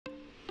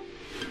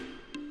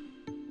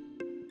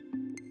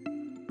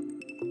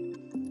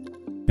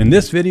In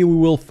this video, we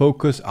will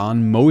focus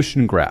on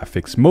motion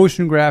graphics.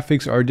 Motion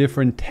graphics are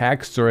different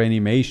texts or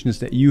animations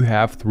that you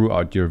have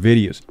throughout your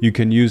videos. You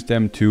can use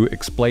them to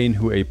explain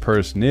who a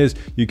person is.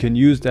 You can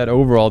use that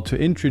overall to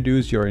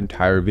introduce your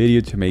entire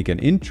video, to make an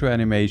intro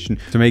animation,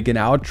 to make an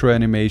outro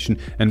animation,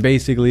 and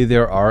basically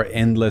there are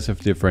endless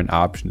of different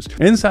options.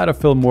 Inside of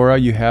Filmora,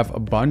 you have a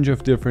bunch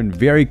of different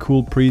very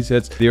cool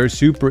presets. They are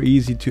super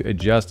easy to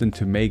adjust and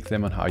to make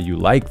them on how you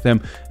like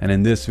them. And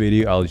in this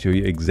video, I'll show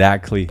you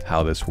exactly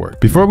how this works.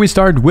 Before we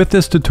start with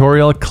this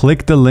tutorial,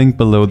 click the link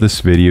below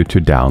this video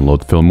to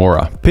download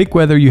Filmora. Pick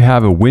whether you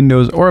have a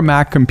Windows or a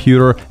Mac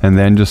computer and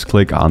then just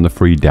click on the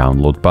free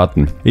download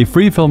button. A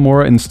free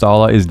Filmora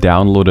installer is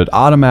downloaded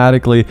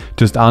automatically.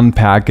 Just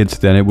unpack it,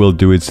 then it will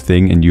do its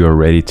thing and you are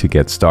ready to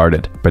get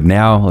started. But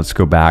now let's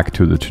go back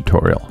to the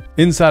tutorial.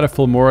 Inside of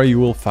Filmora, you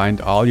will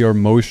find all your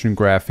motion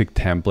graphic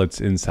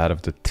templates inside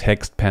of the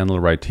text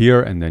panel right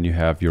here, and then you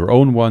have your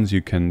own ones.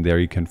 You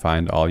can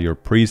find all your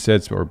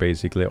presets, or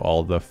basically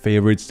all the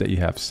favorites that you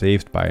have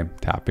saved by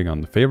tapping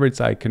on the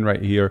favorites icon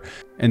right here.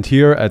 And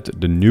here at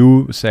the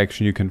new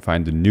section, you can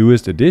find the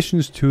newest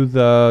additions to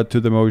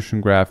the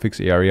motion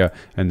graphics area.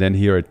 And then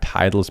here at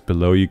titles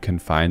below, you can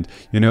find,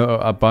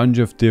 a bunch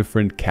of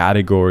different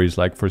categories,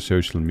 like for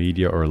social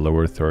media or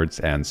lower thirds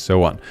and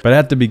so on. But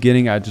at the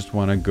beginning, I just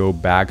want to go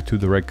back to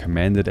the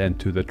recommended and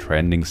to the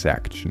trending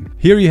section.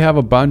 Here you have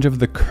a bunch of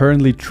the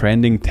currently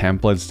trending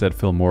templates that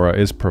Filmora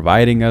is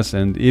providing us.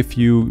 And if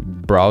you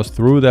browse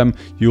through them,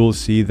 you'll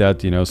see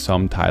that,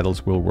 some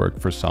titles will work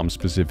for some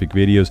specific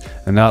videos,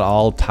 and not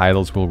all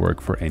titles will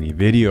work for any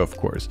video, of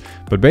course.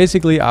 But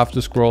basically, after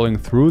scrolling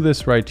through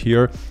this right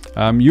here,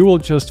 you will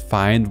just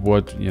find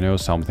what,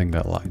 something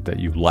that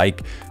you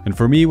like. And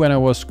for me, when I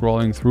was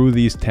scrolling through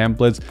these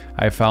templates,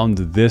 I found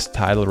this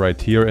title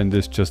right here, and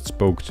this just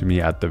spoke to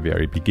me at the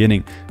very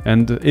beginning.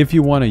 And if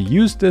you want to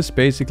use this,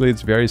 basically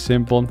it's very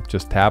simple.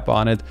 Just tap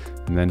on it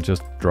and then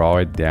just draw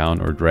it down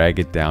or drag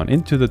it down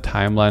into the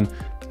timeline.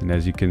 And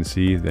as you can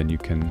see, then you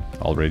can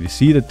already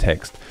see the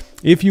text.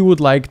 If you would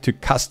like to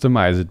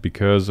customize it,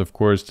 because of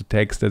course the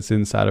text that's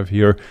inside of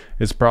here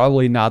is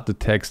probably not the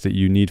text that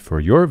you need for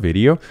your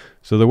video.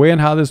 So the way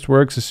and how this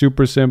works is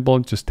super simple.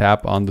 Just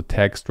tap on the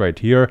text right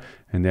here,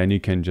 and then you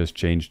can just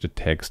change the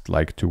text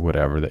like to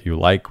whatever that you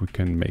like. We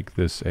can make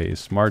this a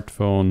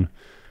smartphone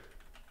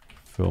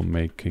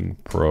filmmaking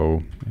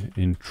pro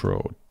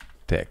intro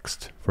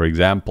text, for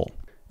example.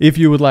 If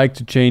you would like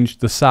to change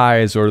the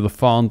size or the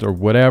font or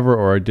whatever,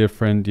 or a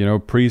different,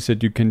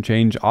 preset, you can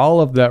change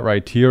all of that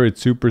right here.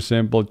 It's super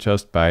simple,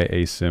 just by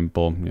a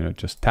simple,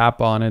 just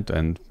tap on it.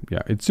 And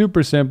yeah, it's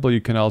super simple.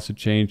 You can also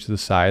change the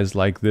size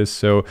like this.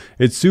 So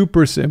it's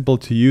super simple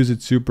to use.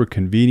 It's super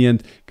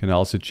convenient. You can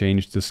also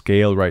change the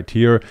scale right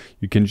here.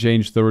 You can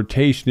change the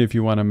rotation if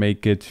you want to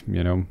make it,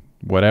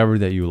 whatever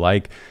that you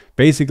like.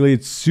 Basically,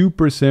 it's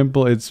super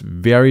simple. It's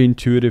very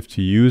intuitive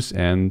to use,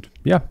 and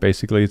yeah,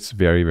 basically it's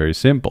very, very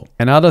simple.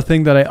 Another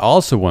thing that I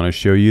also want to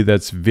show you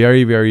that's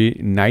very, very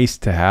nice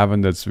to have,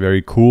 and that's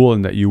very cool,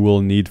 and that you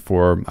will need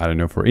for, I don't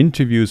know, for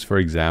interviews, for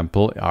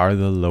example, are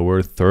the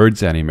lower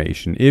thirds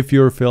animation. If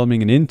you're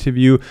filming an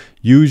interview,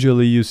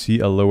 usually you see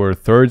a lower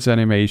thirds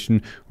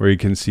animation where you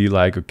can see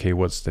like, okay,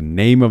 what's the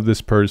name of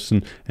this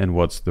person and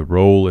what's the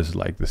role? Is it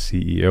like the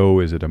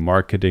CEO? Is it a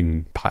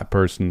marketing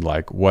person?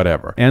 Like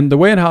whatever. And the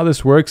way and how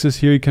this works is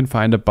here you can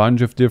find a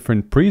bunch of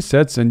different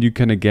presets, and you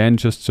can again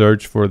just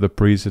search for the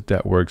preset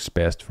that works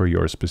best for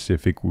your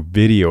specific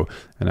video.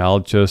 And I'll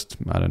just,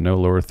 I don't know,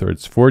 lower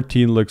thirds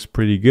 14 looks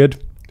pretty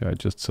good. So I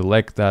just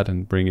select that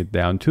and bring it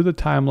down to the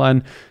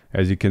timeline.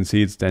 As you can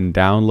see, it's then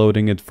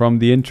downloading it from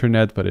the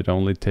internet, but it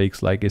only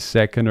takes like a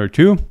second or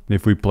two.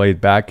 If we play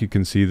it back, you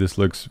can see this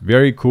looks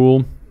very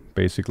cool.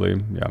 Basically,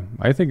 yeah,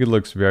 I think it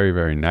looks very,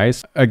 very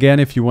nice. Again,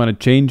 if you want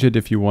to change it,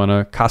 if you want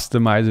to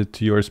customize it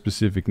to your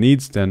specific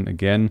needs, then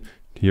again,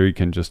 here you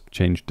can just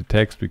change the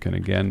text. We can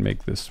again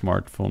make this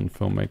smartphone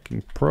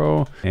filmmaking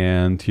pro,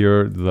 and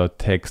here the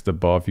text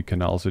above, you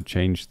can also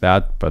change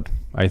that. But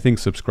I think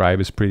subscribe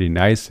is pretty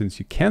nice, since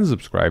you can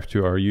subscribe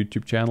to our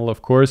YouTube channel,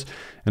 of course.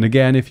 And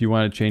again, if you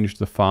want to change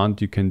the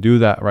font, you can do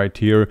that right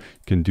here.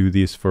 You can do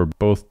these for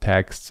both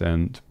texts,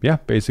 and yeah,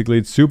 basically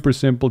it's super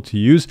simple to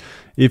use.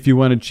 If you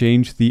want to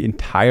change the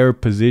entire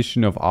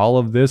position of all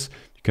of this,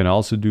 you can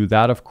also do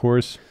that, of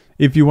course.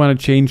 If you want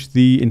to change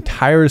the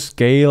entire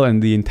scale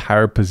and the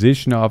entire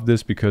position of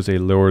this, because a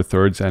lower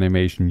thirds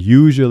animation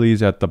usually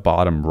is at the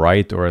bottom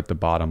right or at the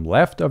bottom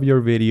left of your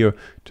video,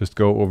 just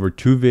go over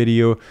to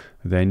video.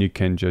 Then you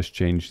can just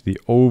change the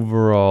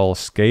overall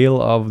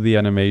scale of the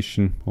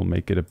animation. We'll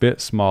make it a bit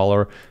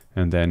smaller.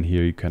 And then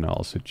here you can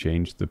also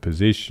change the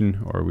position,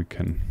 or we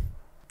can...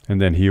 And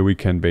then here we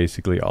can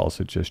basically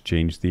also just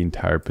change the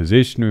entire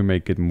position. We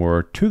make it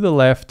more to the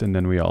left, and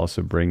then we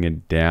also bring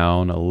it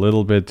down a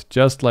little bit,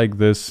 just like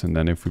this. And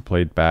then if we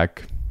play it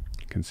back,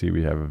 you can see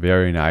we have a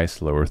very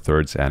nice lower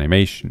thirds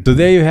animation. So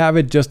there you have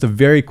it, just a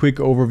very quick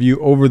overview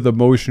over the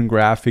motion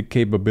graphic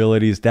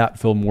capabilities that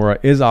Filmora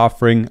is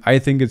offering. I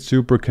think it's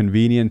super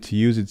convenient to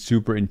use, it's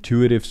super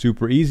intuitive,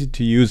 super easy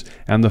to use,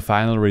 and the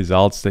final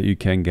results that you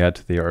can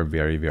get, they are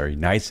very, very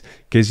nice.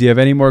 In case you have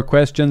any more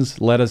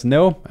questions, let us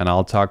know, and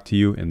I'll talk to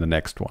you in the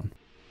next one.